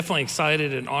Definitely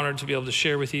excited and honored to be able to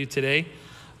share with you today.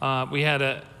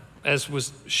 As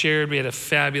was shared, we had a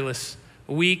fabulous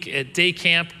week at day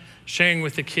camp, sharing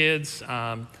with the kids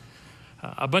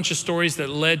a bunch of stories that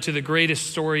led to the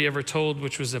greatest story ever told,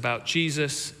 which was about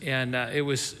Jesus, and it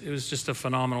was just a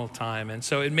phenomenal time. And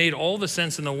so it made all the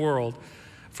sense in the world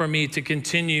for me to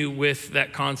continue with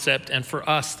that concept and for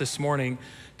us this morning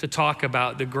to talk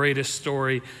about the greatest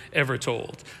story ever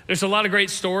told. There's a lot of great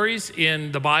stories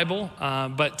in the Bible,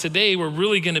 but today we're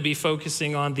really going to be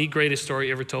focusing on the greatest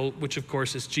story ever told, which of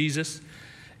course is Jesus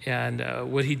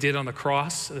and what he did on the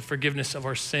cross, the forgiveness of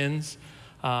our sins,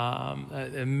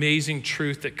 amazing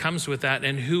truth that comes with that,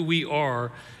 and who we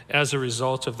are as a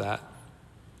result of that.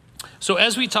 So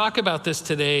as we talk about this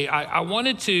today, I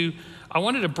wanted to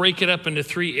break it up into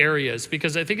three areas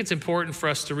because I think it's important for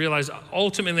us to realize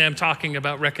ultimately I'm talking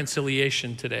about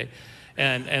reconciliation today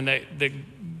and the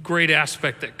great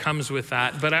aspect that comes with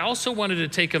that. But I also wanted to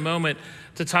take a moment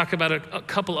to talk about a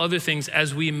couple other things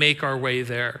as we make our way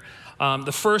there.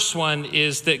 The first one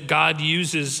is that God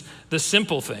uses the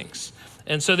simple things.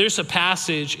 And so there's a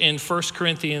passage in 1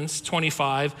 Corinthians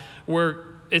 25 where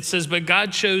it says, "But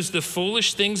God chose the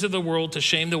foolish things of the world to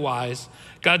shame the wise.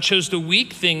 God chose the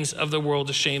weak things of the world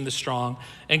to shame the strong.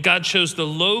 And God chose the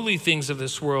lowly things of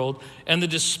this world and the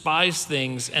despised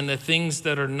things and the things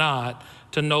that are not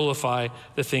to nullify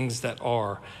the things that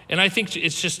are." And I think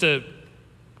it's just an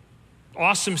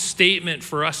awesome statement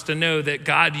for us to know that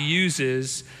God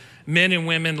uses men and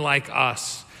women like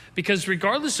us. Because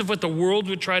regardless of what the world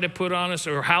would try to put on us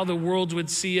or how the world would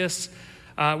see us,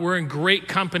 we're in great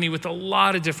company with a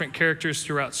lot of different characters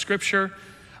throughout Scripture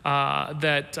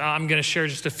that I'm going to share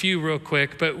just a few real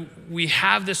quick. But we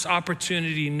have this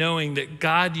opportunity knowing that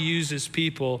God uses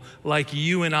people like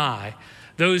you and I,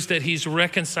 those that he's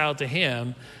reconciled to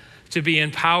him, to be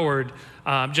empowered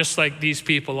just like these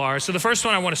people are. So the first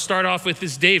one I want to start off with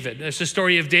is David. It's the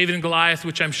story of David and Goliath,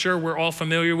 which I'm sure we're all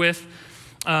familiar with.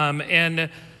 And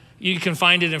you can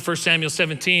find it in 1 Samuel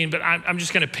 17, but I'm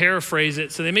just going to paraphrase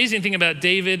it. So the amazing thing about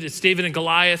David, it's David and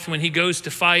Goliath when he goes to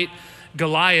fight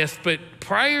Goliath. But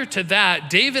prior to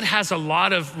that, David has a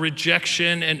lot of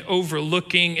rejection and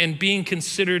overlooking and being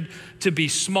considered to be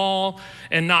small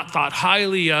and not thought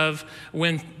highly of.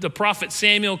 When the prophet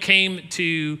Samuel came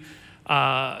to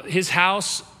his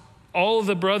house, all of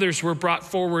the brothers were brought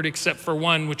forward except for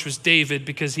one, which was David,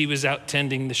 because he was out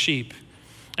tending the sheep.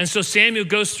 And so Samuel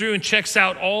goes through and checks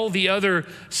out all the other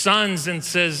sons and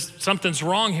says, something's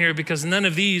wrong here because none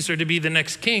of these are to be the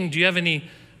next king. Do you have any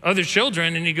other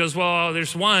children? And he goes, well,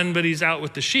 there's one, but he's out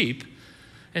with the sheep.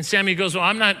 And Samuel goes, well,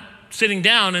 I'm not sitting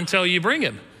down until you bring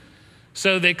him.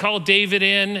 So they call David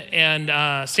in,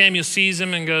 and Samuel sees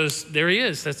him and goes, there he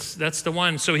is, that's the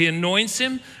one. So he anoints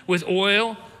him with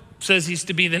oil, says he's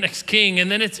to be the next king.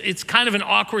 And then it's kind of an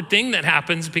awkward thing that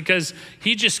happens because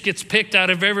he just gets picked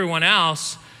out of everyone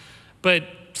else. But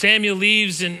Samuel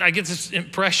leaves, and I get this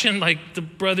impression like the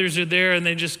brothers are there and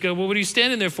they just go, well, what are you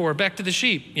standing there for? Back to the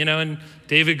sheep, and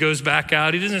David goes back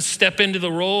out. He doesn't step into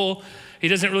the role. He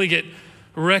doesn't really get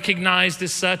recognized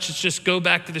as such. It's just go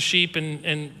back to the sheep,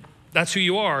 and that's who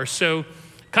you are. So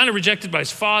kind of rejected by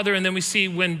his father. And then we see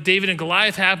when David and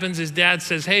Goliath happens, his dad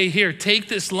says, hey, here, take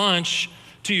this lunch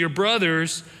to your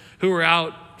brothers who are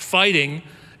out fighting,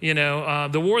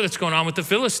 the war that's going on with the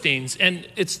Philistines. And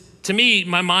it's, to me,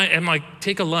 my mind, I'm like,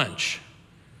 take a lunch.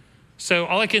 So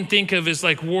all I can think of is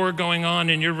like war going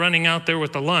on and you're running out there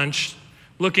with the lunch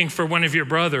looking for one of your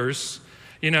brothers.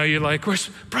 You're like, where's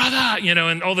brother?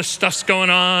 And all this stuff's going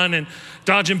on and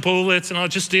dodging bullets and I'll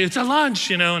just do, it's a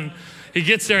lunch, and he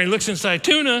gets there and he looks inside,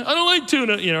 tuna, I don't like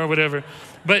tuna, or whatever.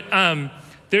 But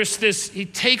there's this, he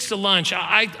takes the lunch.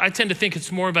 I tend to think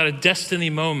it's more about a destiny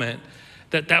moment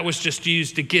that was just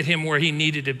used to get him where he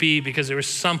needed to be because there was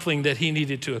something that he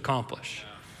needed to accomplish.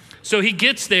 So he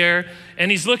gets there and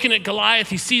he's looking at Goliath.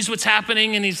 He sees what's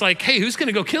happening and he's like, hey, who's going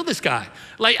to go kill this guy?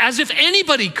 Like as if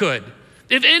anybody could.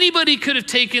 If anybody could have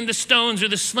taken the stones or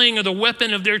the sling or the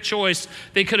weapon of their choice,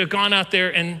 they could have gone out there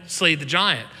and slayed the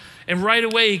giant. And right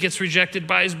away he gets rejected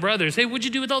by his brothers. Hey, what'd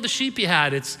you do with all the sheep you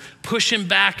had? It's push him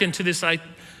back into this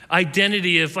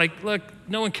identity of like, look,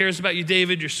 no one cares about you,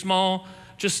 David. You're small.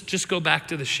 Just go back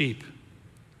to the sheep.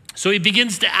 So he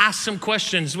begins to ask some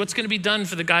questions. What's going to be done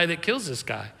for the guy that kills this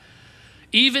guy?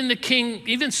 Even the king,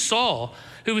 even Saul,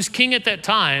 who was king at that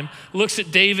time, looks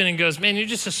at David and goes, man, you're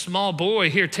just a small boy.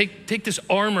 Here, take this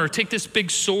armor, take this big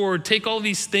sword, take all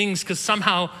these things because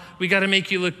somehow we got to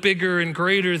make you look bigger and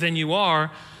greater than you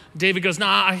are. David goes,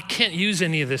 nah, I can't use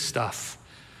any of this stuff.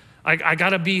 I got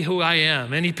to be who I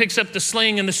am. And he picks up the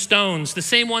sling and the stones, the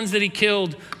same ones that he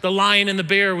killed the lion and the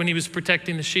bear when he was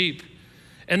protecting the sheep.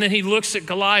 And then he looks at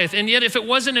Goliath. And yet if it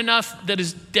wasn't enough that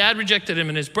his dad rejected him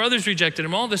and his brothers rejected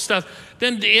him, all this stuff,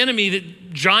 then the enemy, the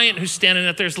giant who's standing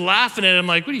out there is laughing at him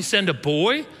like, what, do you send a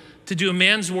boy to do a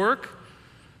man's work?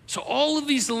 So all of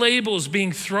these labels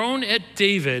being thrown at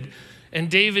David, and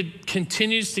David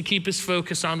continues to keep his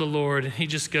focus on the Lord. And he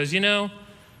just goes,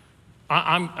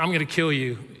 I'm going to kill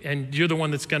you, and you're the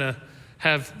one that's going to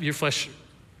have your flesh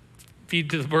feed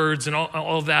to the birds and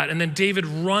all of that. And then David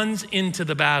runs into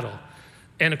the battle.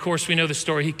 And of course, we know the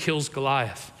story, he kills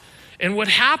Goliath. And what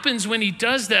happens when he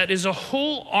does that is a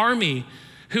whole army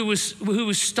who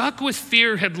was stuck with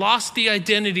fear had lost the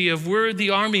identity of we're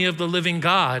the army of the living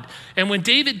God. And when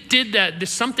David did that,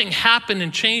 something happened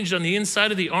and changed on the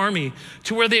inside of the army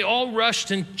to where they all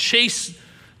rushed and chased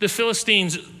the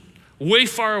Philistines way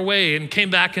far away and came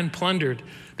back and plundered.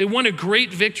 They won a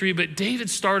great victory, but David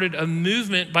started a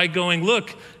movement by going,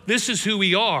 look, this is who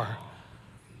we are.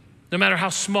 No matter how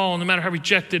small, no matter how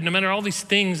rejected, no matter all these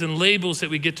things and labels that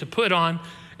we get to put on.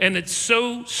 And it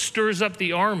so stirs up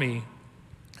the army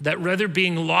that rather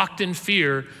being locked in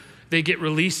fear, they get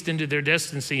released into their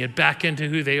destiny and back into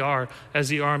who they are as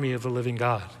the army of the living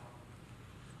God.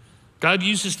 God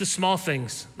uses the small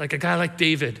things, like a guy like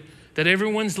David, that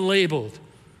everyone's labeled.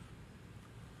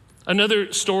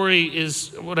 Another story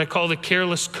is what I call the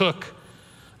careless cook.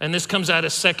 And this comes out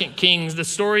of 2 Kings. The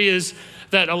story is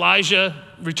that Elijah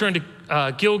returned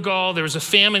to Gilgal. There was a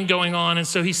famine going on. And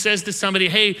so he says to somebody,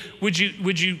 hey, would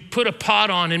you put a pot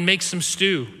on and make some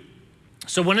stew?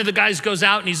 So one of the guys goes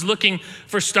out and he's looking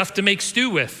for stuff to make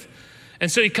stew with.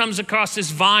 And so he comes across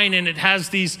this vine and it has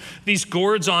these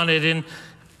gourds on it, and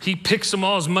he picks them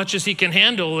all as much as he can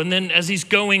handle. And then as he's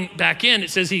going back in, it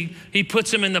says he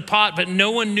puts them in the pot, but no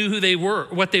one knew who they were,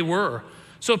 what they were.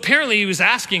 So apparently he was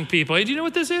asking people, hey, do you know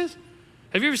what this is?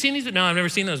 Have you ever seen these? No, I've never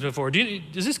seen those before.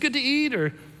 Is this good to eat,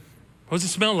 or what does it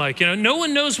smell like? No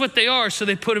one knows what they are, so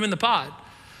they put them in the pot.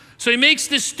 So he makes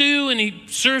this stew and he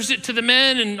serves it to the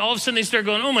men, and all of a sudden they start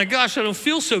going, oh my gosh, I don't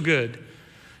feel so good.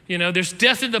 There's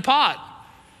death in the pot.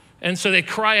 And so they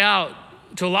cry out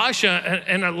to Elisha,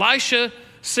 and Elisha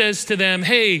says to them,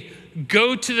 hey,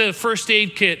 go to the first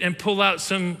aid kit and pull out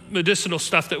some medicinal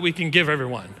stuff that we can give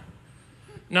everyone.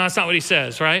 No, that's not what he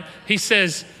says, right? He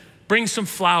says, bring some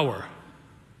flour.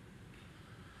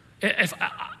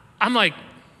 I'm like,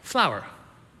 flour.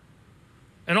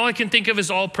 And all I can think of is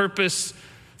all-purpose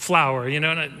flour,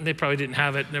 and they probably didn't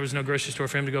have it. There was no grocery store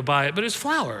for him to go buy it, but it was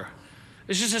flour.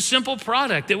 It's just a simple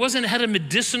product. It had a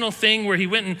medicinal thing where he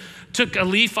went and took a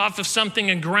leaf off of something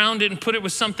and ground it and put it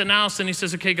with something else. And he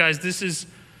says, okay, guys,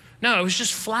 no, it was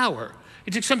just flour.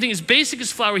 He took something as basic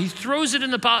as flour. He throws it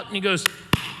in the pot and he goes,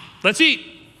 let's eat.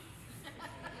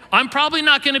 I'm probably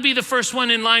not going to be the first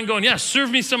one in line going, yeah, serve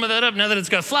me some of that up now that it's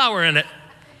got flour in it,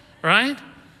 right?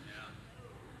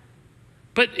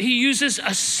 But he uses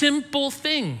a simple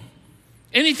thing.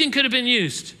 Anything could have been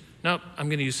used. Nope, I'm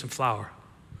going to use some flour.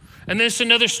 And there's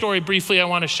another story briefly I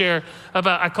want to share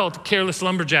about, I call it the careless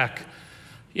lumberjack.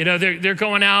 They're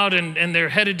going out and they're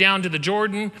headed down to the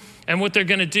Jordan. And what they're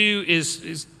going to do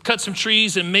is cut some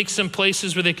trees and make some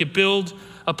places where they could build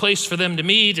a place for them to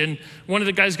meet. And one of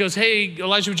the guys goes, hey,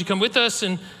 Elijah, would you come with us?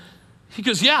 And he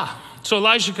goes, yeah. So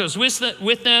Elijah goes with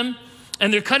them.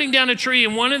 And they're cutting down a tree,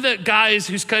 and one of the guys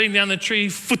who's cutting down the tree,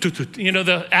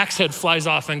 the axe head flies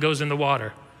off and goes in the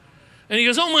water. And he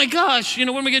goes, oh my gosh, what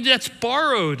am I gonna do? That's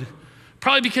borrowed.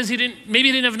 Probably because maybe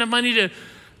he didn't have enough money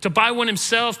to buy one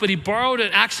himself, but he borrowed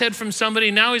an axe head from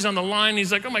somebody. Now he's on the line.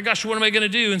 He's like, oh my gosh, what am I gonna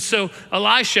do? And so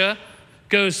Elisha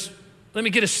goes, let me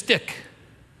get a stick.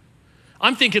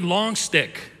 I'm thinking long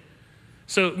stick.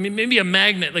 So maybe a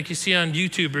magnet like you see on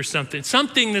YouTube or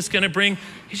something that's gonna bring.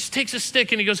 He just takes a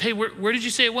stick and he goes, hey, where did you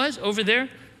say it was? Over there?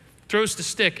 Throws the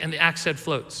stick and the axe head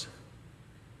floats.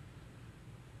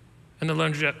 And the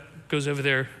lumberjack goes over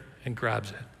there and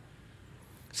grabs it.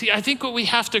 See, I think what we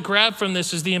have to grab from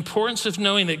this is the importance of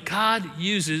knowing that God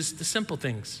uses the simple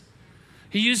things.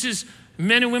 He uses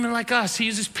men and women like us. He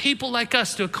uses people like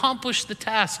us to accomplish the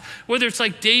task, whether it's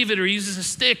like David or he uses a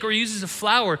stick or he uses a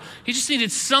flower. He just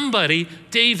needed somebody,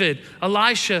 David,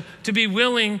 Elisha, to be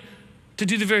willing to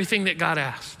do the very thing that God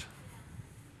asked.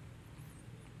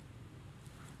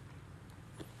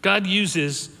 God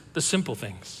uses the simple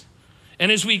things.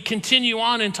 And as we continue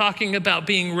on in talking about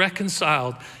being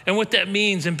reconciled and what that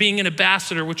means and being an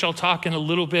ambassador, which I'll talk in a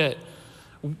little bit,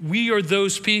 we are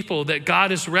those people that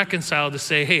God has reconciled to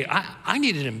say, hey, I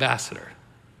need an ambassador.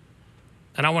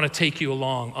 And I want to take you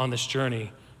along on this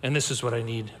journey. And this is what I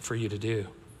need for you to do.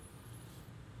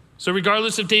 So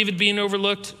regardless of David being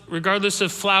overlooked, regardless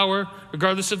of flour,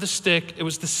 regardless of the stick, it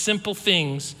was the simple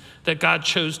things that God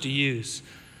chose to use.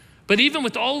 But even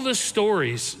with all of those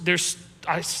stories,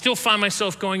 I still find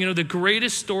myself going, the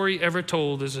greatest story ever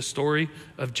told is a story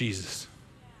of Jesus.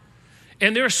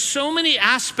 And there are so many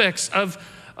aspects of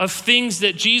things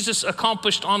that Jesus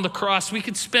accomplished on the cross. We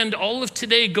could spend all of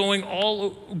today going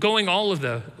over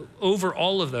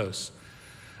all of those.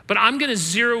 But I'm going to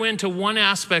zero into one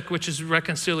aspect, which is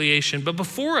reconciliation. But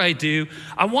before I do,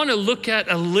 I want to look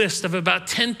at a list of about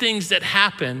 10 things that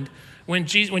happened when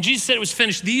Jesus said it was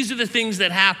finished. These are the things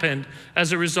that happened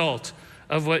as a result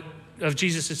of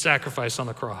Jesus' sacrifice on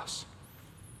the cross.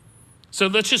 So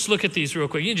let's just look at these real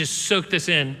quick. You can just soak this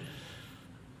in.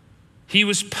 He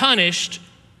was punished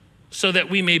so that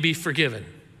we may be forgiven.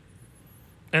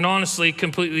 And honestly,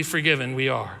 completely forgiven we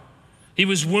are. He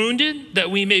was wounded that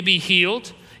we may be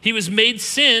healed. He was made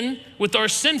sin with our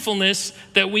sinfulness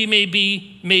that we may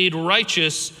be made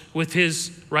righteous with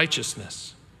his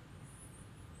righteousness.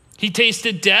 He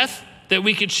tasted death that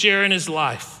we could share in his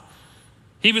life.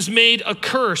 He was made a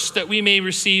curse that we may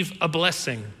receive a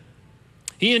blessing.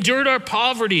 He endured our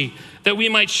poverty that we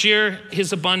might share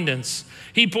his abundance.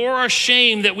 He bore our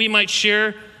shame that we might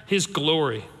share his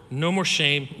glory. No more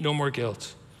shame, no more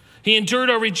guilt. He endured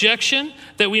our rejection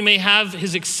that we may have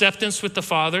his acceptance with the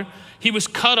Father. He was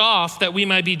cut off that we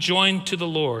might be joined to the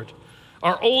Lord.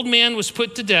 Our old man was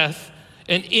put to death,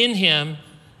 and in him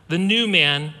the new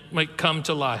man might come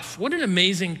to life. What an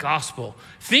amazing gospel.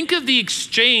 Think of the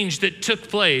exchange that took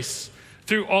place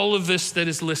through all of this that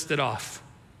is listed off.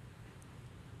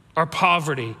 Our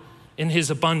poverty in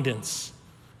his abundance,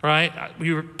 right?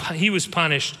 He was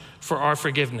punished for our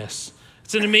forgiveness.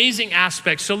 It's an amazing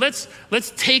aspect. So let's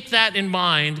take that in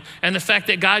mind, and the fact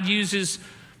that God uses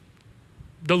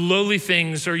the lowly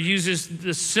things or uses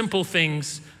the simple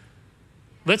things.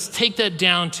 Let's take that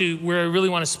down to where I really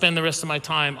want to spend the rest of my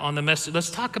time on the message.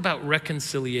 Let's talk about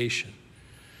reconciliation,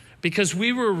 because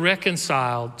we were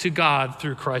reconciled to God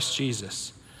through Christ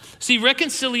Jesus. See,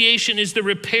 reconciliation is the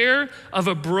repair of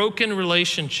a broken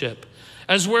relationship,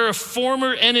 as where a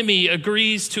former enemy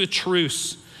agrees to a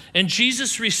truce. And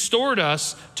Jesus restored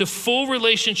us to full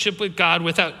relationship with God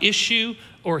without issue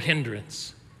or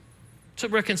hindrance. That's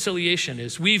what reconciliation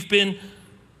is. We've been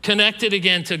connected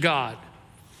again to God.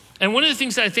 And one of the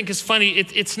things that I think is funny,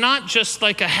 it's not just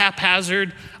like a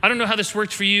haphazard. I don't know how this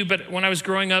worked for you, but when I was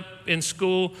growing up in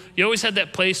school, you always had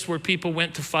that place where people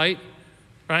went to fight,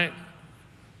 right?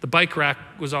 The bike rack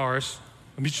was ours.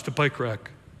 I'll meet you at the bike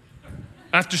rack.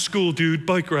 After school, dude,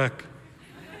 bike rack.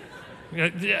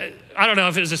 I don't know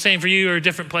if it was the same for you or a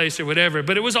different place or whatever,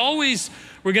 but it was always,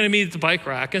 we're going to meet at the bike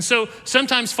rack. And so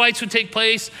sometimes fights would take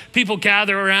place, people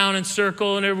gather around in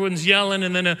circle and everyone's yelling,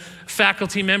 and then a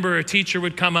faculty member or a teacher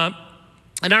would come up.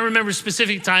 And I remember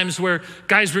specific times where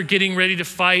guys were getting ready to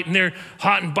fight and they're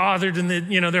hot and bothered and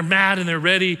they're mad and they're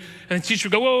ready. And the teacher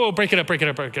would go, whoa, break it up.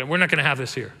 We're not going to have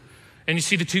this here. And you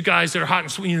see the two guys that are hot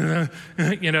and sweet,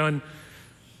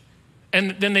 and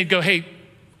then they'd go, hey,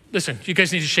 listen, you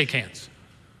guys need to shake hands.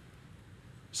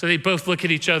 So they both look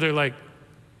at each other like,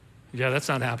 yeah, that's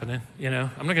not happening. I'm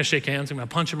not going to shake hands. I'm going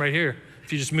to punch him right here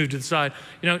if you just move to the side.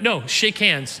 No, shake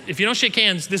hands. If you don't shake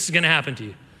hands, this is going to happen to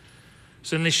you.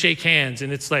 So then they shake hands,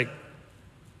 and it's like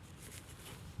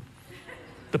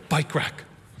the bike rack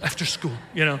after school,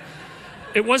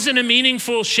 It wasn't a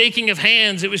meaningful shaking of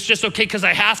hands. It was just, okay, because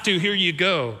I have to, here you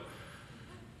go.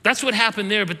 That's what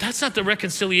happened there, but that's not the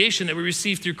reconciliation that we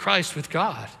received through Christ with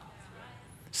God.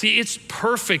 See, it's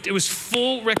perfect. It was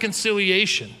full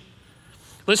reconciliation.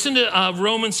 Listen to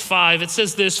Romans 5. It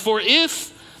says this, for if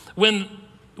when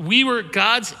we were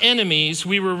God's enemies,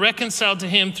 we were reconciled to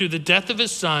him through the death of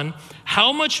his son,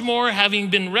 how much more, having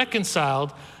been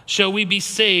reconciled, shall we be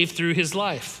saved through his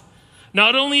life?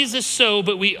 Not only is this so,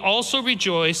 but we also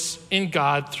rejoice in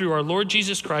God through our Lord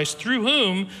Jesus Christ, through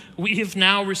whom we have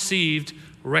now received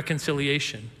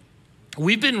reconciliation.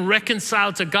 We've been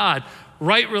reconciled to God,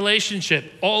 right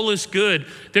relationship, all is good.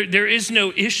 There is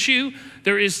no issue.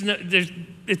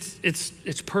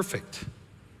 It's perfect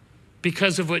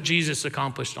because of what Jesus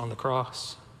accomplished on the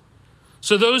cross.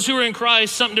 So those who are in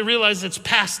Christ, something to realize, it's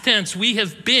past tense. We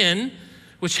have been,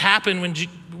 which happened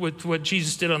with what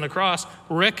Jesus did on the cross,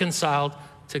 reconciled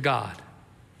to God.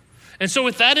 And so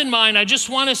with that in mind, I just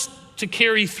want us to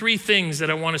carry three things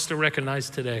that I want us to recognize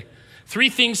today. Three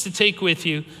things to take with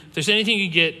you. If there's anything you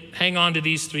get, hang on to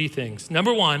these three things.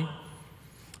 Number one,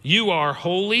 you are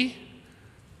holy,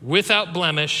 without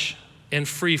blemish, and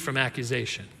free from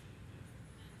accusation.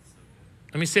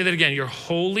 Let me say that again. You're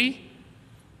holy,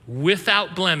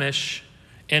 without blemish,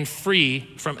 and free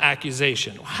from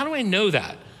accusation. How do I know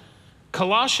that?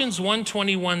 Colossians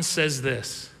 1:21 says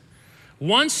this,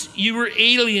 Once you were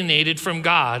alienated from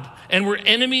God and were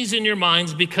enemies in your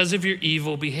minds because of your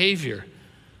evil behavior.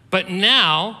 But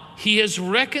now he has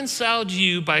reconciled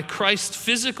you by Christ's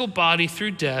physical body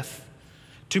through death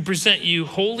to present you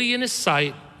holy in his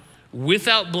sight,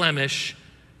 without blemish,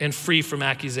 and free from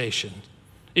accusation.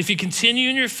 If you continue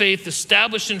in your faith,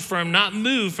 established and firm, not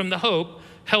moved from the hope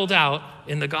held out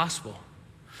in the gospel.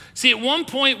 See, at one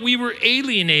point we were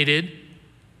alienated,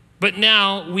 but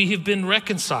now we have been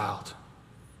reconciled.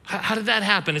 How did that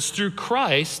happen? It's through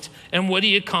Christ and what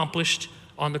he accomplished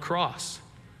on the cross.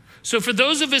 So for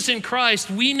those of us in Christ,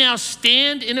 we now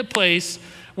stand in a place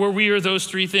where we are those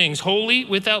three things: holy,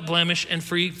 without blemish, and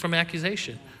free from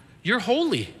accusation. You're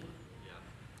holy.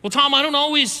 Well, Tom, I don't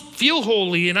always feel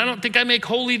holy, and I don't think I make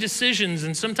holy decisions,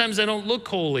 and sometimes I don't look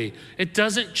holy. It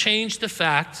doesn't change the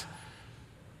fact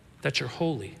that you're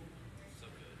holy.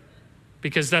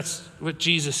 Because that's what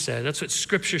Jesus said. That's what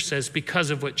Scripture says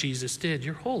because of what Jesus did.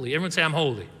 You're holy. Everyone say, I'm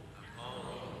holy.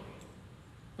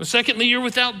 Well, secondly, you're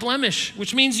without blemish,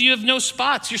 which means you have no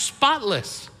spots. You're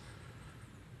spotless.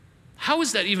 How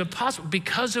is that even possible?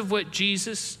 Because of what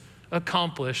Jesus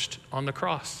accomplished on the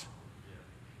cross.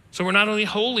 So we're not only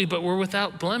holy, but we're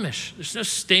without blemish. There's no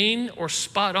stain or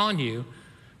spot on you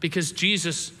because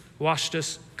Jesus washed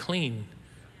us clean.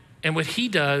 And what he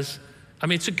does, I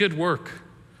mean, it's a good work.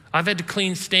 I've had to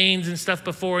clean stains and stuff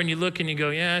before, and you look and you go,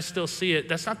 yeah, I still see it.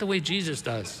 That's not the way Jesus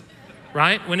does,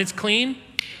 right? When it's clean,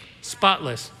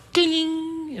 spotless,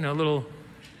 ding, little,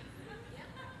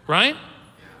 right?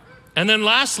 And then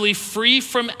lastly, free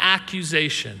from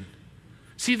accusation.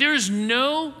 See, there's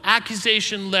no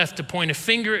accusation left to point a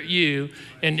finger at you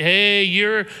and, hey,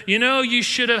 you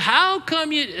should have, how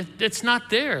come you, it's not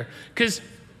there. Because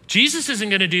Jesus isn't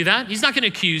going to do that. He's not going to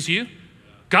accuse you.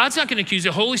 God's not going to accuse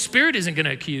you. Holy Spirit isn't going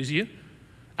to accuse you.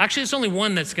 Actually, it's only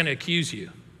one that's going to accuse you,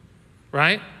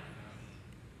 right?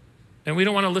 And we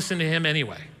don't want to listen to him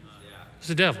anyway. It's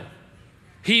the devil.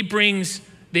 He brings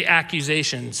the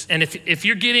accusations. And if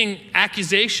you're getting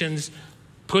accusations,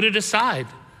 put it aside.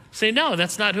 Say, no,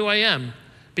 that's not who I am.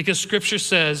 Because Scripture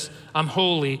says I'm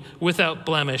holy, without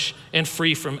blemish, and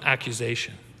free from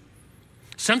accusation.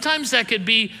 Sometimes that could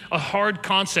be a hard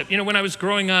concept. When I was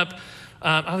growing up,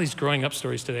 all these growing up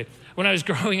stories today. When I was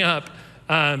growing up,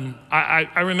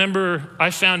 I remember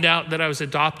I found out that I was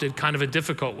adopted kind of a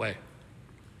difficult way.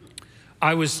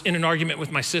 I was in an argument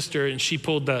with my sister and she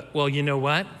pulled the, well, you know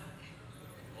what?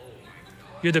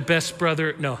 You're the best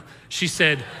brother. No, she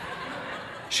said,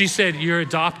 you're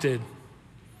adopted.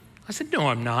 I said, no,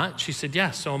 I'm not. She said,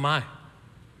 yeah, so am I.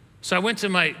 So I went to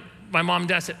my mom and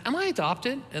dad, said, am I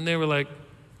adopted? And they were like,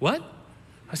 what?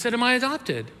 I said, am I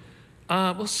adopted?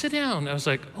 Well, sit down. I was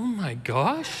like, oh my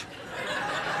gosh.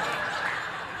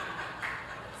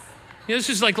 This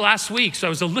was like last week, so I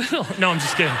was a little, no, I'm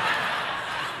just kidding.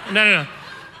 No.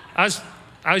 I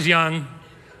was young,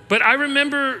 but I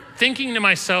remember thinking to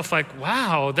myself like,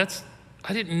 wow,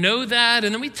 I didn't know that.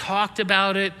 And then we talked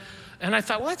about it and I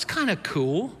thought, well, that's kind of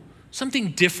cool.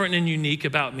 Something different and unique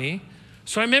about me.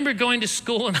 So I remember going to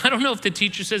school and I don't know if the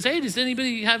teacher says, hey, does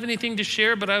anybody have anything to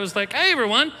share? But I was like, hey,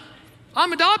 everyone,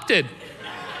 I'm adopted.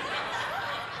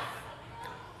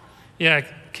 Yeah,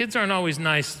 kids aren't always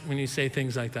nice when you say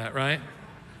things like that, right?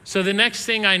 So the next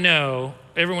thing I know,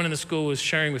 everyone in the school was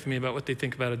sharing with me about what they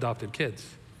think about adopted kids.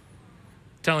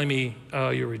 Telling me,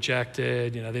 oh, you're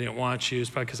rejected, they didn't want you, it's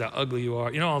probably because how ugly you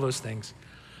are, all those things.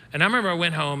 And I remember I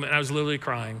went home and I was literally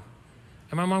crying.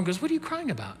 And my mom goes, what are you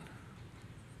crying about?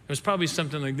 It was probably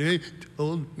something like, they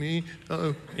told me,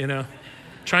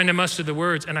 trying to muster the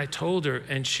words. And I told her,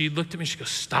 and she looked at me, she goes,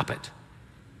 stop it.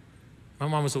 My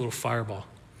mom was a little fireball.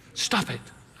 Stop it.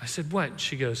 I said, what?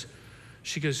 She goes,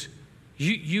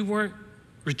 you weren't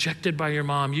rejected by your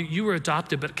mom. You were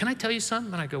adopted, but can I tell you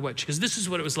something? And I go, what? She goes, this is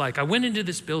what it was like. I went into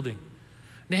this building,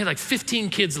 and they had like 15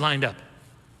 kids lined up.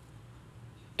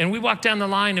 And we walked down the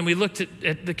line, and we looked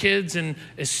at the kids, and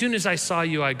as soon as I saw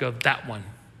you, I go, that one.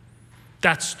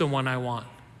 That's the one I want.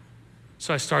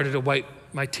 So I started to wipe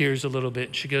my tears a little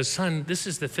bit. She goes, son, this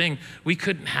is the thing. We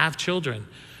couldn't have children,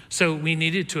 so we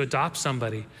needed to adopt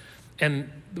somebody.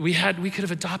 And we could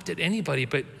have adopted anybody,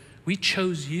 but we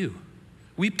chose you.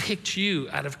 We picked you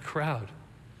out of a crowd.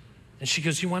 And she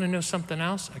goes, you want to know something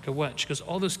else? I go, what? She goes,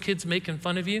 all those kids making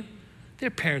fun of you, their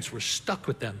parents were stuck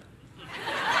with them.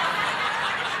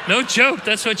 No joke,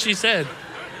 that's what she said.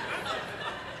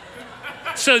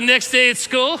 So next day at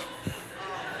school,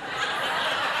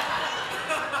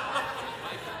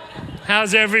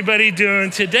 how's everybody doing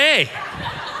today?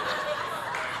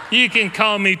 You can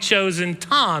call me Chosen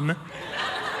Tom.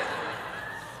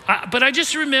 But I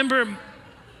just remember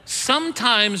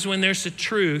sometimes when there's a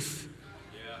truth,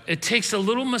 It takes a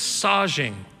little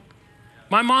massaging.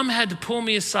 My mom had to pull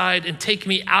me aside and take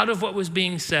me out of what was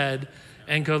being said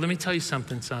and go, let me tell you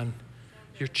something, son.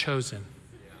 You're chosen.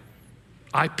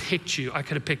 I picked you. I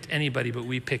could have picked anybody, but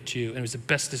we picked you. And it was the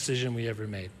best decision we ever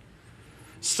made.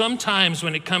 Sometimes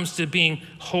when it comes to being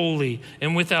holy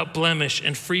and without blemish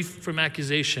and free from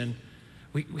accusation,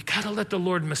 we got to let the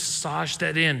Lord massage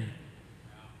that in.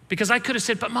 Because I could have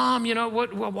said, but Mom, you know,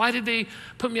 why did they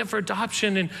put me up for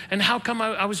adoption? And how come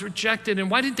I was rejected?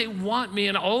 And why didn't they want me?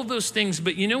 And all those things.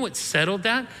 But you know what settled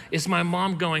that? Is my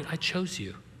mom going, I chose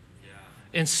you.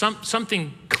 Yeah. And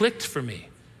something clicked for me.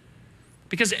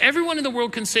 Because everyone in the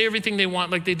world can say everything they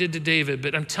want like they did to David.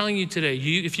 But I'm telling you today,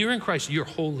 if you're in Christ, you're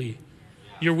holy.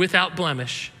 You're without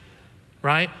blemish,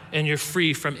 right? And you're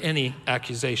free from any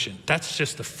accusation. That's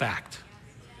just a fact.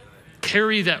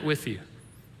 Carry that with you.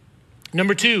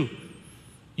 Number 2,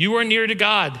 you are near to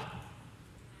God.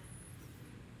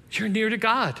 You're near to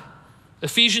God.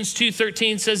 Ephesians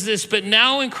 2:13 says this, but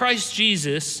now in Christ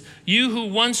Jesus, you who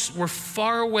once were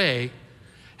far away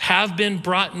have been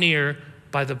brought near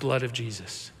by the blood of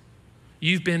Jesus.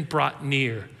 You've been brought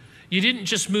near. You didn't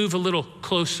just move a little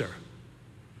closer.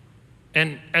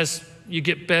 And as you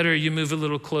get better, you move a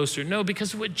little closer. No,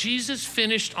 because of what Jesus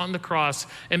finished on the cross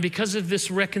and because of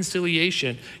this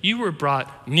reconciliation, you were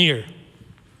brought near.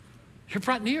 You're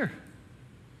brought near.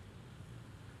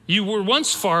 You were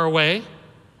once far away,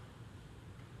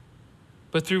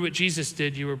 but through what Jesus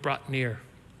did, you were brought near.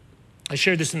 I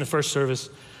shared this in the first service.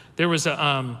 There was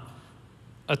a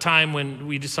time when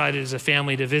we decided as a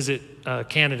family to visit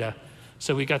Canada.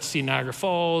 So we got to see Niagara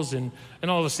Falls and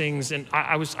all those things. And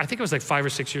I think I was like 5 or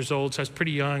 6 years old, so I was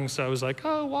pretty young. So I was like,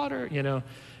 oh, water, you know.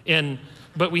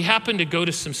 But we happened to go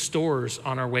to some stores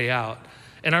on our way out.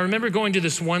 And I remember going to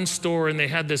this one store, and they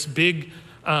had this big,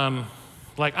 barrel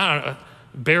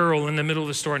in the middle of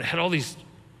the store, and it had all these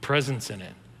presents in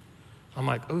it. I'm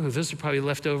like, oh, those are probably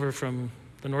left over from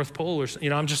the North Pole or something.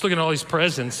 You know, I'm just looking at all these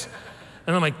presents.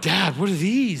 And I'm like, Dad, what are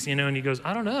these? You know, and he goes,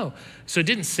 I don't know. So it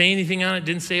didn't say anything on it,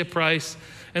 didn't say a price.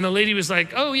 And the lady was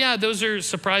like, oh yeah, those are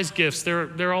surprise gifts.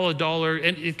 They're all $1,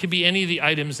 and it could be any of the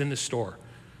items in the store.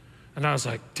 And I was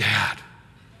like, Dad,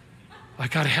 I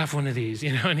gotta have one of these,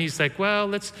 you know? And he's like, well,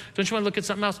 don't you wanna look at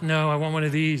something else? No, I want one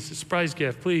of these, a surprise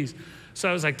gift, please. So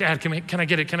I was like, Dad, can I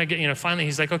get it? You know, finally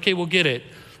he's like, okay, we'll get it,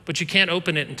 but you can't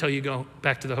open it until you go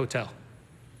back to the hotel.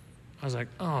 I was like,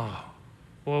 oh,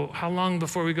 well, how long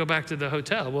before we go back to the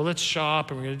hotel? Well, let's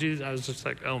shop and we're gonna do this. I was just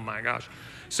like, oh my gosh.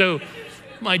 So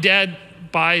my dad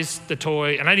buys the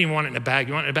toy, and I didn't even want it in a bag.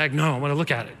 You want it in a bag? No, I wanna look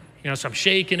at it. You know, so I'm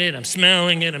shaking it, I'm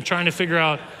smelling it, I'm trying to figure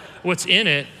out what's in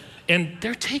it. And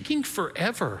they're taking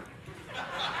forever.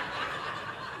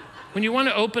 When you want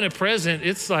to open a present,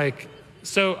 it's like,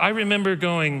 so I remember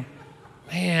going,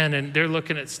 man, and they're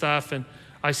looking at stuff, and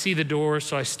I see the door,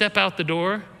 so I step out the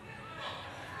door.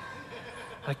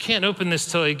 I can't open this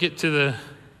till I get to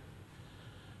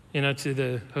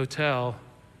the hotel.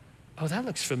 Oh, that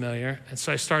looks familiar. And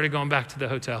so I started going back to the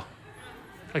hotel,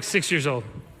 like 6 years old.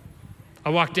 I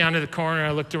walked down to the corner,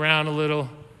 I looked around a little.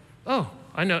 Oh,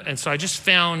 I know. And so I just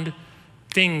found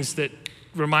things that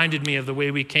reminded me of the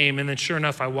way we came. And then sure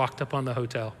enough, I walked up on the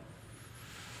hotel.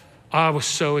 I was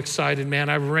so excited, man.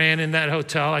 I ran in that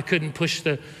hotel. I couldn't push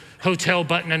the hotel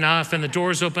button enough, and the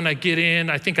doors open, I get in.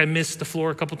 I think I missed the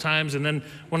floor a couple times. And then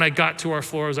when I got to our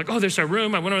floor, I was like, oh, there's our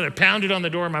room. I went over there, pounded on the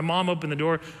door. My mom opened the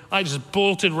door. I just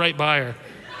bolted right by her.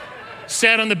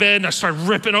 Sat on the bed, and I started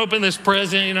ripping open this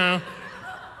present, you know.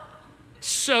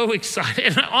 So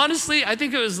excited. And honestly, I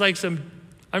think it was like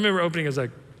I remember opening, I was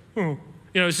like, oh.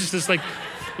 You know, it's just this like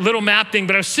little map thing,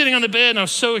 but I was sitting on the bed and I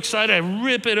was so excited. I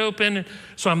rip it open.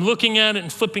 So I'm looking at it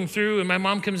and flipping through, and my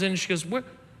mom comes in and she goes,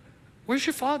 where's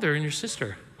your father and your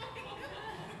sister?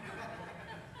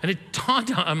 And it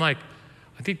dawned on, I'm like,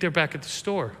 I think they're back at the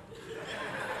store.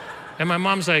 And my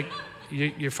mom's like,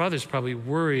 your father's probably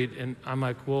worried. And I'm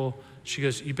like, well, she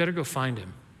goes, you better go find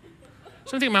him.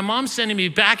 So I'm thinking, my mom's sending me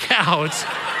back out.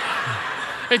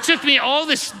 It took me all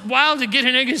this while to get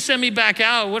her to send me back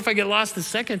out. What if I get lost the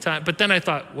second time? But then I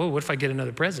thought, whoa, what if I get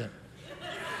another present?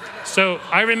 So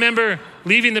I remember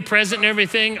leaving the present and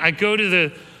everything. I go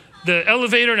to the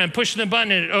elevator and I'm pushing the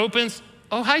button and it opens.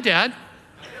 Oh, hi, Dad.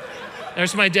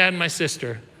 There's my dad and my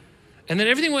sister. And then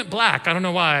everything went black. I don't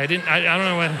know why. I don't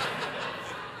know what.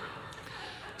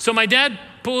 So my dad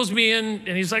pulls me in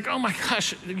and he's like, oh my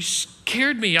gosh, you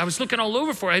scared me. I was looking all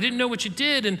over for it. I didn't know what you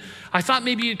did. And I thought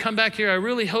maybe you'd come back here. I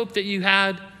really hoped that you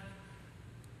had.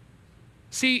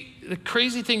 See, the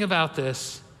crazy thing about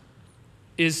this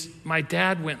is my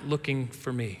dad went looking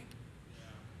for me.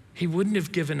 He wouldn't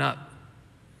have given up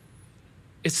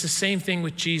It's the same thing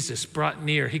with Jesus, brought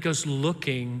near. He goes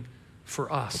looking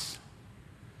for us.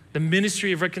 The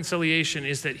ministry of reconciliation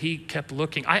is that he kept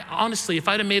looking. I honestly, if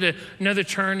I'd have made another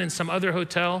turn in some other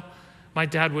hotel, my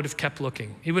dad would have kept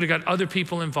looking. He would have got other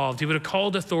people involved. He would have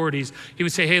called authorities. He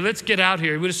would say, hey, let's get out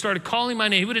here. He would have started calling my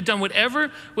name. He would have done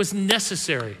whatever was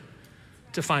necessary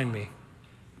to find me,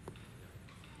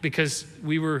 because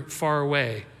we were far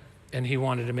away and he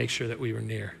wanted to make sure that we were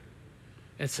near.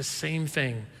 It's the same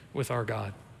thing with our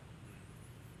God.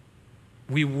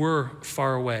 We were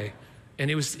far away, and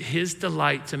it was his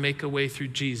delight to make a way through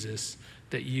Jesus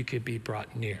that you could be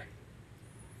brought near.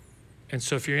 And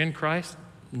so if you're in Christ,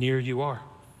 near you are,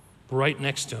 right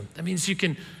next to him. That means you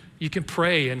can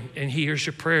pray and he hears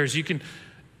your prayers. You can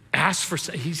ask for,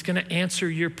 he's gonna answer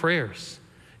your prayers.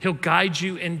 He'll guide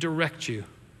you and direct you.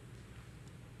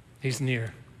 He's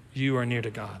near. You are near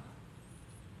to God.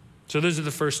 So those are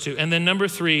the first two. And then number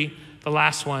 3, the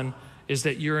last one, is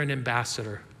that you're an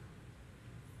ambassador.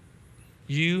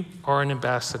 You are an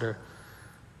ambassador.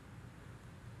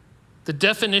 The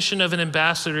definition of an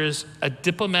ambassador is a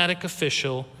diplomatic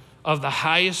official of the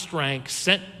highest rank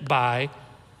sent by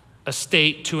a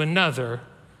state to another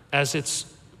as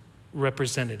its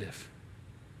representative.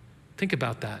 Think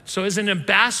about that. So as an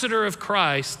ambassador of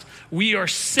Christ, we are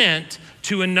sent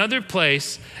to another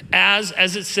place as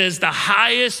it says, the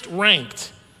highest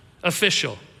ranked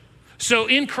official. So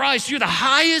in Christ, you're the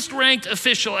highest ranked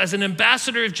official as an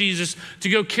ambassador of Jesus to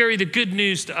go carry the good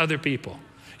news to other people.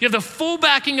 You have the full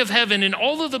backing of heaven in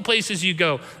all of the places you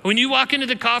go. When you walk into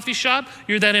the coffee shop,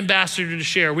 you're that ambassador to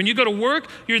share. When you go to work,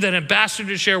 you're that ambassador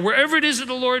to share. Wherever it is that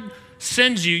the Lord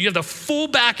sends you, you have the full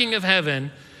backing of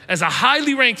heaven as a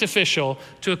highly ranked official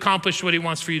to accomplish what he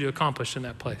wants for you to accomplish in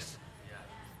that place.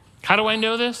 How do I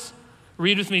know this?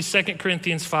 Read with me 2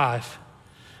 Corinthians 5.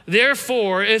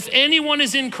 Therefore, if anyone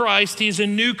is in Christ, he is a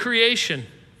new creation.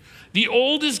 The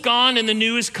old is gone and the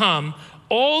new is come.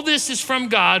 All this is from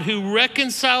God, who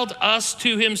reconciled us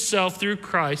to himself through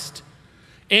Christ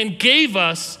and gave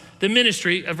us the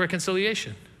ministry of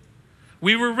reconciliation.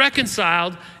 We were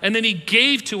reconciled, and then he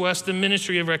gave to us the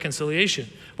ministry of reconciliation.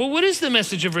 Well, what is the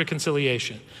message of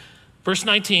reconciliation? Verse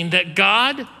 19, that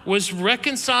God was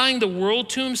reconciling the world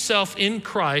to himself in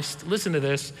Christ, listen to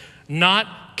this,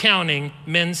 not counting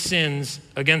men's sins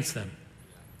against them.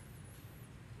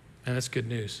 And that's good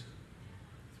news.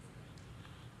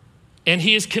 And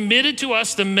he has committed to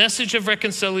us the message of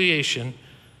reconciliation.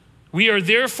 We are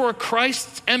therefore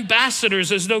Christ's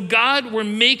ambassadors, as though God were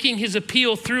making his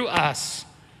appeal through us.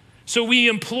 So we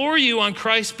implore you on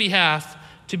Christ's behalf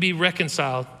to be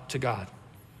reconciled to God.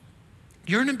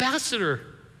 You're an ambassador.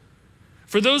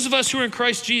 For those of us who are in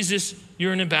Christ Jesus,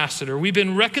 you're an ambassador. We've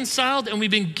been reconciled and we've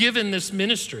been given this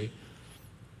ministry.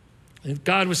 And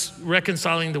God was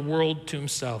reconciling the world to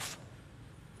himself.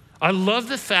 I love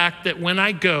the fact that when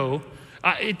I go,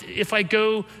 if I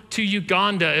go to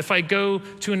Uganda, if I go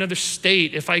to another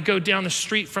state, if I go down the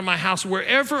street from my house,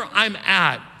 wherever I'm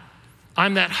at,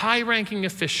 I'm that high-ranking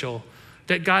official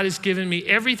that God has given me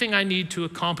everything I need to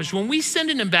accomplish. When we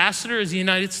send an ambassador as the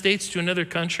United States to another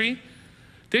country,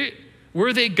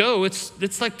 where they go,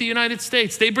 it's like the United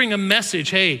States. They bring a message,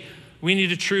 hey, we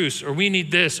need a truce, or we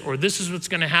need this, or this is what's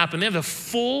gonna happen. They have the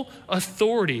full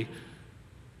authority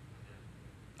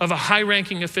of a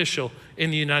high-ranking official in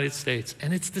the United States.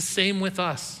 And it's the same with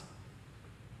us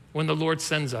when the Lord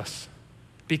sends us.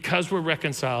 Because we're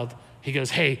reconciled, he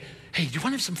goes, hey, do you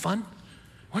wanna have some fun?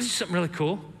 Want to do something really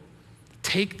cool?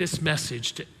 Take this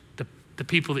message to the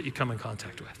people that you come in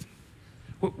contact with.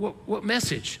 What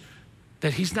message?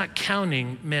 That he's not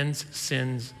counting men's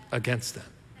sins against them.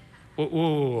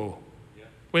 Whoa.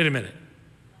 Wait a minute.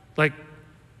 Like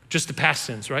just the past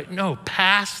sins, right? No,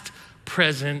 past,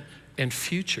 present, and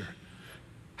future.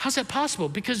 How's that possible?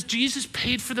 Because Jesus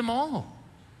paid for them all.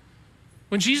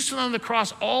 When Jesus went on the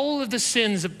cross, all of the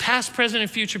sins of past, present,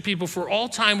 and future people for all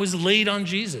time was laid on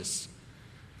Jesus.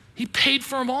 He paid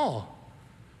for them all.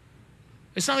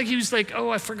 It's not like he was like, oh,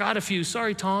 I forgot a few.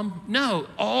 Sorry, Tom. No,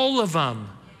 all of them.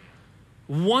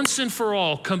 Once and for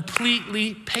all,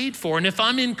 completely paid for. And if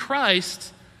I'm in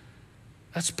Christ,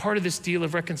 that's part of this deal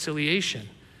of reconciliation.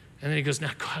 And then he goes,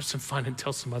 now go have some fun and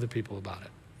tell some other people about it.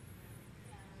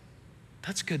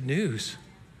 That's good news.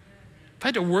 If I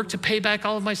had to work to pay back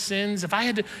all of my sins,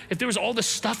 if there was all the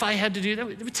stuff I had to do,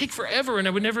 it would take forever and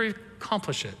I would never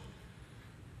accomplish it.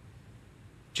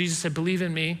 Jesus said, believe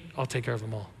in me, I'll take care of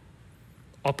them all.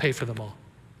 I'll pay for them all.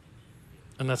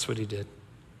 And that's what he did.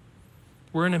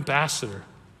 We're an ambassador.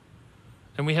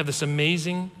 And we have this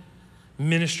amazing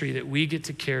ministry that we get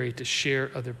to carry to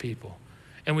share other people.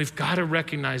 And we've got to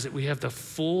recognize that we have the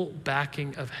full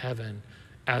backing of heaven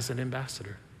as an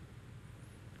ambassador.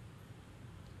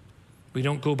 We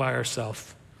don't go by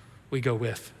ourselves, we go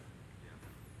with.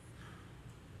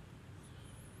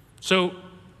 So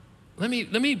let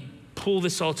me pull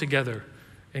this all together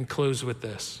and close with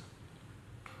this.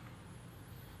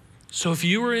 So if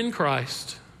you are in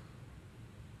Christ,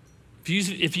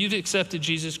 if you've accepted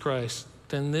Jesus Christ,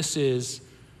 then this is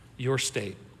your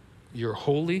state. You're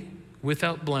holy,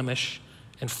 without blemish,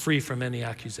 and free from any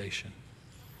accusation.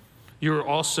 You're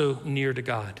also near to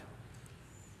God.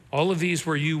 All of these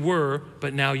where you were,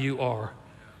 but now you are.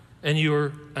 And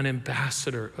you're an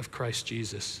ambassador of Christ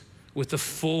Jesus with the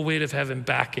full weight of heaven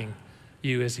backing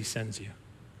you as he sends you.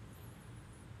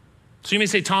 So you may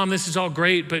say, Tom, this is all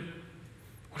great, but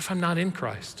what if I'm not in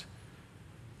Christ?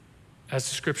 As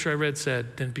the scripture I read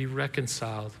said, then be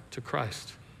reconciled to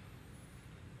Christ.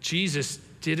 Jesus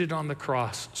did it on the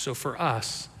cross. So for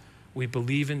us, we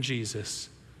believe in Jesus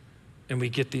and we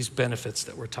get these benefits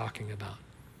that we're talking about.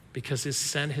 Because he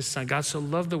sent his son. God so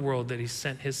loved the world that he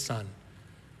sent his son,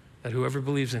 that whoever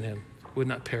believes in him would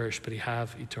not perish, but he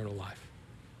have eternal life.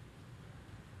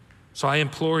 So I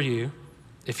implore you,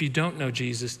 if you don't know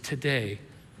Jesus, today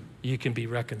you can be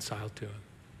reconciled to him.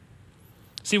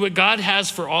 See, what God has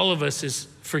for all of us is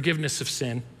forgiveness of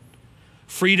sin,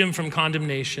 freedom from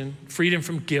condemnation, freedom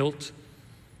from guilt,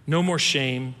 no more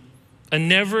shame, a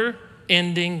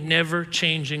never-ending,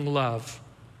 never-changing love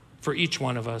for each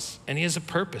one of us, and he has a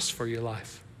purpose for your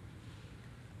life.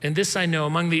 And this I know,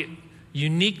 among the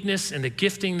uniqueness and the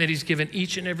gifting that he's given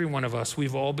each and every one of us,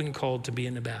 we've all been called to be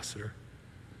an ambassador,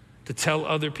 to tell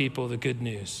other people the good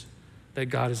news that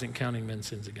God isn't counting men's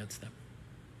sins against them.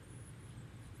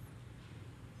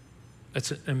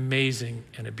 That's an amazing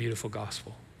and a beautiful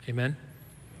gospel. Amen?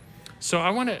 So I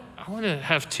want to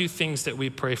have two things that we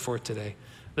pray for today.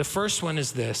 The first one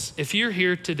is this. If you're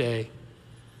here today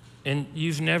and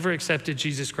you've never accepted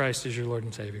Jesus Christ as your Lord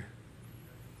and Savior,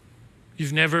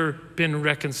 you've never been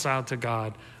reconciled to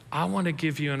God, I want to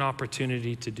give you an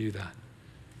opportunity to do that.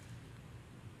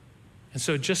 And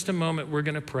so just a moment, we're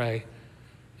going to pray,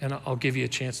 and I'll give you a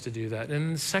chance to do that.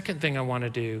 And the second thing I want to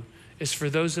do is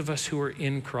for those of us who are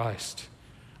in Christ,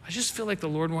 I just feel like the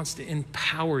Lord wants to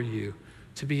empower you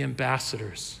to be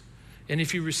ambassadors. And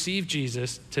if you receive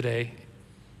Jesus today,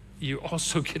 you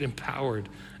also get empowered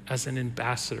as an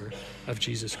ambassador of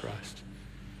Jesus Christ.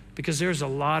 Because there's a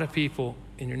lot of people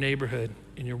in your neighborhood,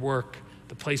 in your work,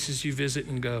 the places you visit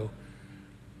and go,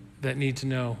 that need to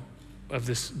know of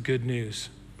this good news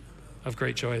of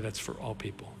great joy that's for all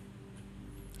people.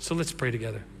 So let's pray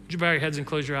together. Would you bow your heads and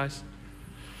close your eyes?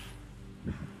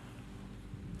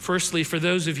 Firstly, for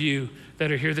those of you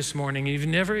that are here this morning, and you've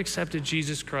never accepted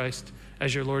Jesus Christ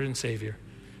as your Lord and Savior,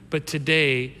 but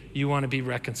today you want to be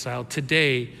reconciled,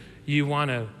 today you want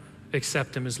to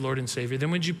accept him as Lord and Savior, then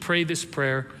would you pray this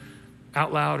prayer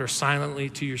out loud or silently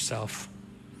to yourself?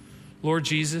 Lord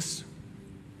Jesus,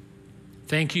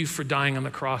 thank you for dying on the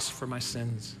cross for my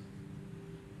sins.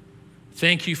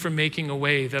 Thank you for making a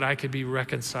way that I could be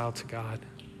reconciled to God.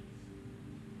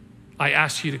 I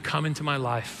ask you to come into my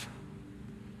life,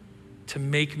 to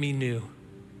make me new,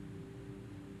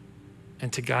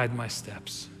 and to guide my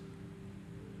steps.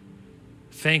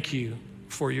 Thank you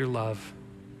for your love.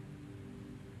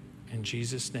 In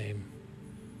Jesus' name,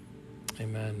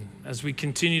 amen. As we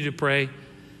continue to pray,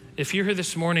 if you're here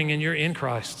this morning and you're in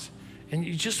Christ and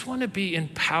you just want to be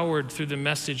empowered through the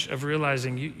message of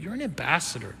realizing you're an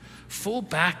ambassador, full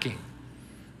backing,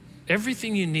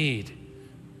 everything you need,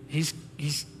 he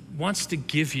wants to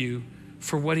give you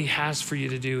for what he has for you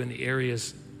to do in the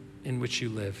areas in which you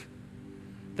live,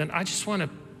 then I just want to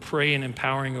pray an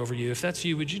empowering over you. If that's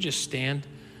you, would you just stand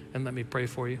and let me pray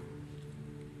for you?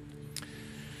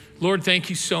 Lord, thank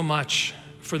you so much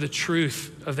for the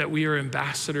truth of that we are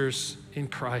ambassadors in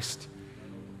Christ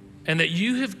and that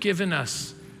you have given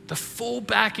us the full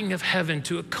backing of heaven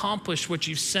to accomplish what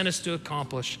you've sent us to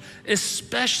accomplish,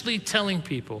 especially telling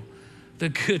people the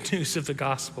good news of the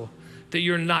gospel, that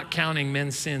you're not counting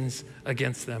men's sins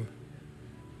against them.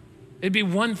 It'd be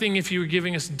one thing if you were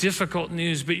giving us difficult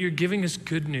news, but you're giving us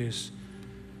good news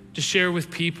to share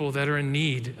with people that are in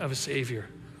need of a Savior.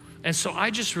 And so I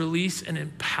just release an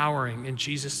empowering in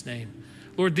Jesus' name.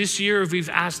 Lord, this year we've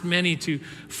asked many to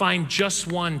find just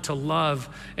one to love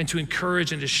and to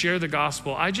encourage and to share the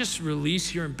gospel. I just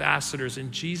release your ambassadors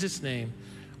in Jesus' name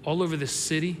all over this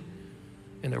city,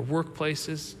 in their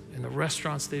workplaces, in the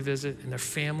restaurants they visit, in their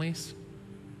families.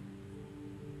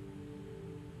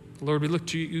 Lord, we look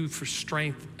to you for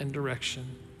strength and direction,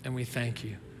 and we thank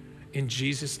you. In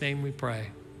Jesus' name we pray.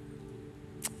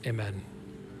 Amen.